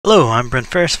Hello, I'm Brent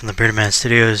Farris from the Bearded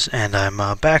Studios, and I'm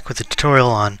back with a tutorial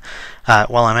on,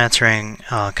 while I'm answering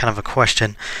kind of a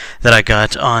question that I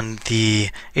got on the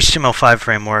HTML5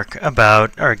 framework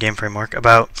about, or game framework,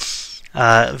 about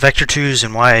Vector2s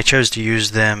and why I chose to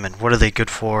use them and what are they good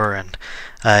for, and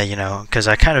because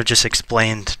I kind of just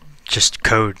explained just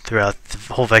code throughout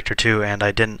the whole Vector2 and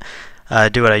I didn't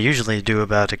do what I usually do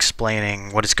about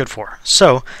explaining what it's good for.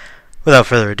 So, without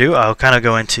further ado, I'll kind of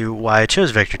go into why I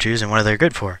chose Vector2s and what they're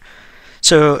good for.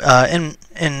 So,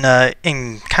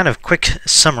 in kind of quick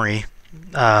summary,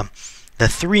 the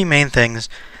three main things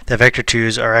that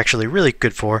Vector2s are actually really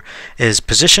good for is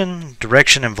position,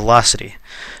 direction, and velocity.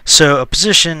 So, a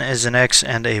position is an X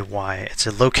and a Y. It's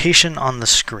a location on the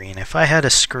screen. If I had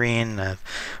a screen,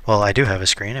 well, I do have a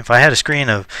screen. If I had a screen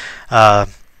of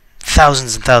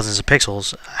thousands and thousands of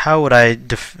pixels, how would I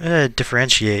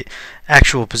differentiate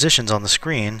actual positions on the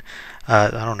screen? I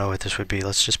don't know what this would be.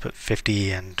 Let's just put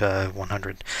 50 and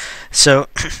 100. So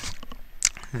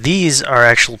these are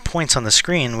actual points on the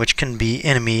screen, which can be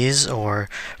enemies or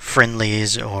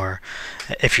friendlies, or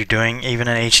if you're doing even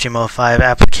an HTML5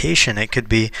 application, it could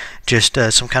be just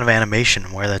some kind of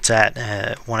animation where that's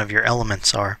at, one of your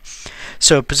elements are.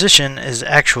 So position is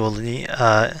actually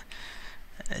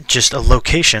just a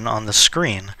location on the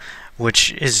screen,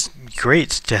 which is great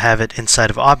to have it inside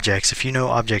of objects. If you know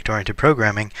object-oriented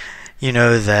programming, you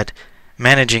know that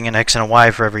managing an X and a Y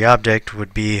for every object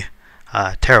would be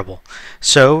terrible.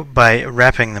 So by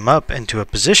wrapping them up into a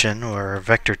position, or a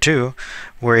Vector2,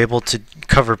 we're able to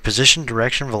cover position,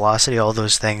 direction, velocity, all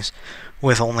those things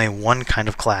with only one kind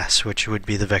of class, which would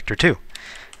be the Vector2.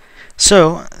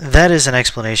 So that is an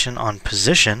explanation on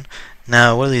position.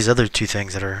 Now, what are these other two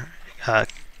things that are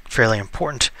fairly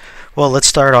important? Well, let's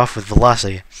start off with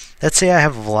velocity. Let's say I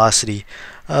have a velocity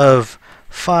of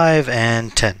 5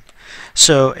 and 10.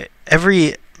 So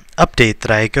every update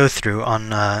that I go through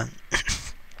on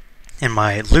in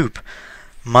my loop,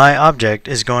 my object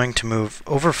is going to move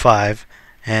over 5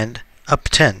 and up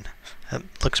 10. That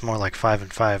looks more like 5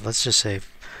 and 5. Let's just say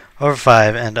over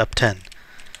 5 and up 10.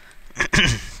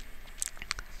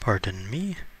 Pardon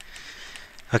me.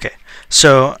 Okay,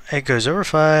 so it goes over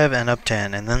 5 and up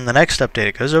 10, and then the next update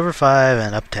it goes over 5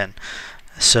 and up 10.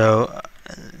 So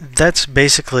that's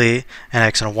basically an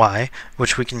X and a Y,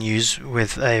 which we can use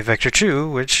with a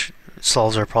Vector2, which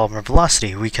solves our problem of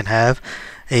velocity. We can have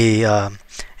a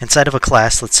inside of a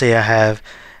class, let's say I have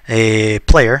a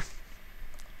player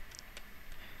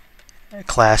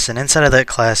class, and inside of that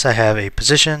class I have a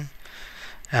position,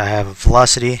 I have a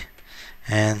velocity,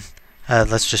 and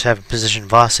let's just have a position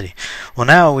velocity. Well,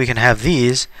 now we can have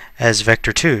these as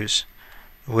Vector2s,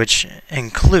 which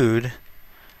include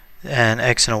an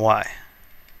X and a Y.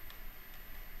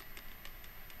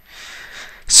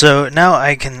 So now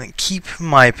I can keep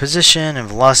my position and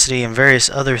velocity and various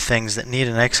other things that need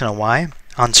an X and a Y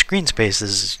on screen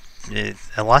spaces.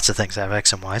 Lots of things have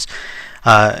X and Ys.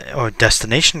 Or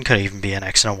destination could even be an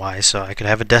X and a Y, so I could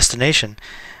have a destination,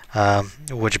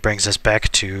 which brings us back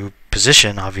to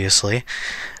position, obviously,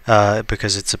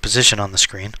 because it's a position on the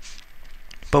screen.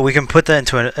 But we can put that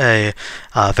into a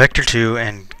Vector2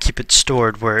 and keep it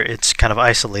stored where it's kind of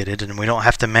isolated, and we don't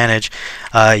have to manage,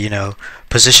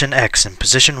 position X and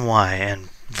position Y and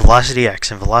velocity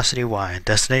X and velocity Y and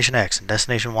destination X and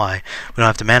destination Y. We don't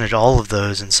have to manage all of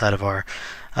those inside of our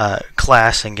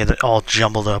class and get it all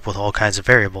jumbled up with all kinds of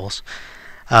variables.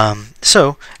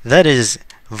 So that is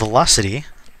velocity.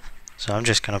 So I'm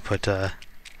just going to put,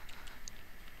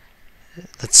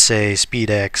 let's say,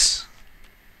 speed X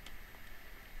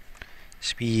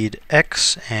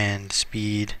and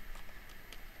speed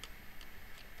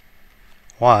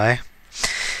Y.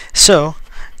 So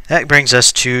that brings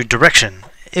us to direction.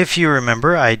 If you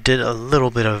remember, I did a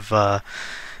little bit of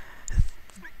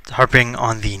harping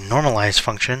on the normalize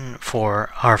function for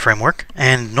our framework,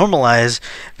 and normalize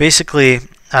basically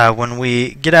when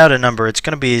we get out a number, it's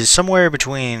going to be somewhere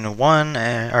between 1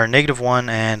 or -1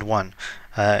 and 1.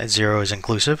 0 is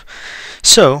inclusive.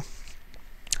 So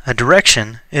a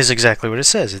direction is exactly what it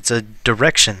says. It's a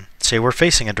direction. Say we're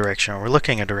facing a direction, or we're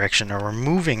looking a direction, or we're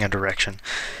moving a direction.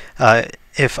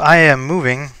 If I am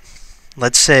moving,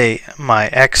 let's say my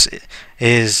X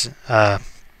is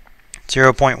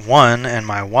 0.1 and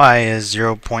my Y is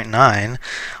 0.9,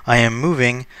 I am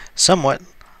moving somewhat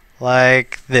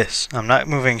like this. I'm not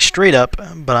moving straight up,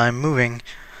 but I'm moving,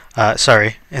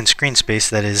 in screen space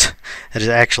that is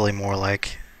actually more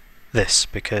like this,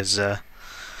 because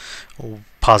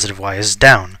positive Y is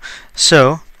down.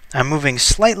 So I'm moving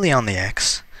slightly on the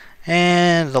X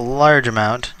and a large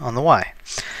amount on the Y.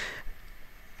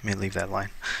 Let me leave that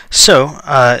line. So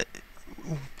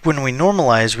when we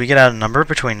normalize, we get out a number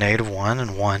between -1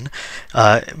 and 1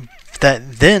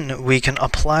 that then we can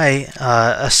apply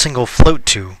a single float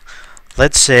to.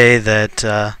 Let's say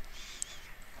that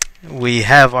we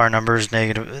have our numbers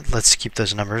negative. Let's keep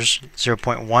those numbers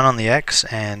 0.1 on the x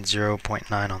and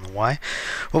 0.9 on the y.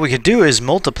 What we could do is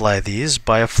multiply these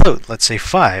by a float. Let's say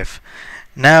 5.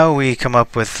 Now we come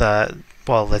up with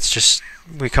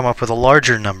we come up with a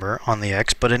larger number on the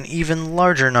x, but an even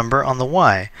larger number on the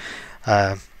y.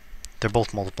 They're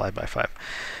both multiplied by 5.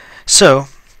 So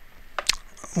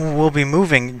we'll be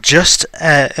moving just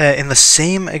in the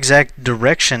same exact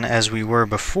direction as we were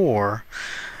before,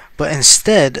 but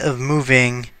instead of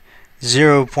moving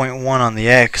 0.1 on the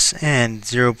x and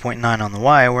 0.9 on the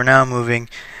y, we're now moving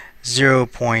 0.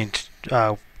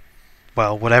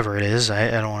 Well, whatever it is,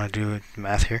 I don't want to do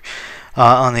math here,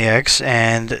 on the x,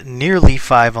 and nearly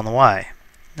 5 on the y.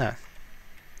 No,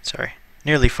 sorry,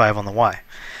 nearly 5 on the y.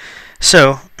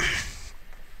 So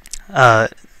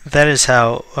that is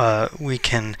how we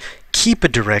can keep a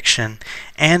direction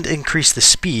and increase the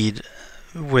speed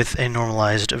with a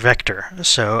normalized vector.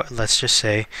 So let's just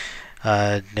say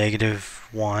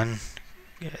 -1,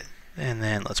 and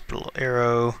then let's put a little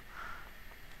arrow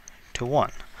to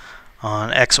 1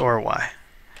 on x or y.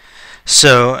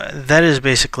 So that is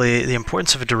basically the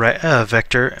importance of a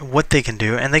vector, what they can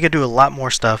do, and they can do a lot more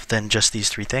stuff than just these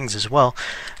 3 things as well.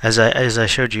 As I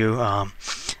showed you,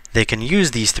 they can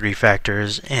use these 3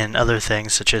 factors in other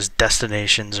things such as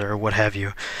destinations or what have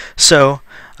you. So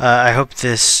I hope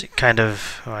this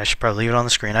I should probably leave it on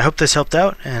the screen. I hope this helped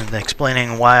out in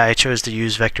explaining why I chose to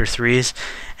use vector3s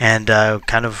and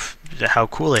kind of how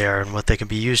cool they are and what they can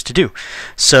be used to do.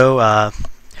 So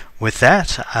with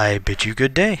that, I bid you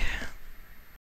good day.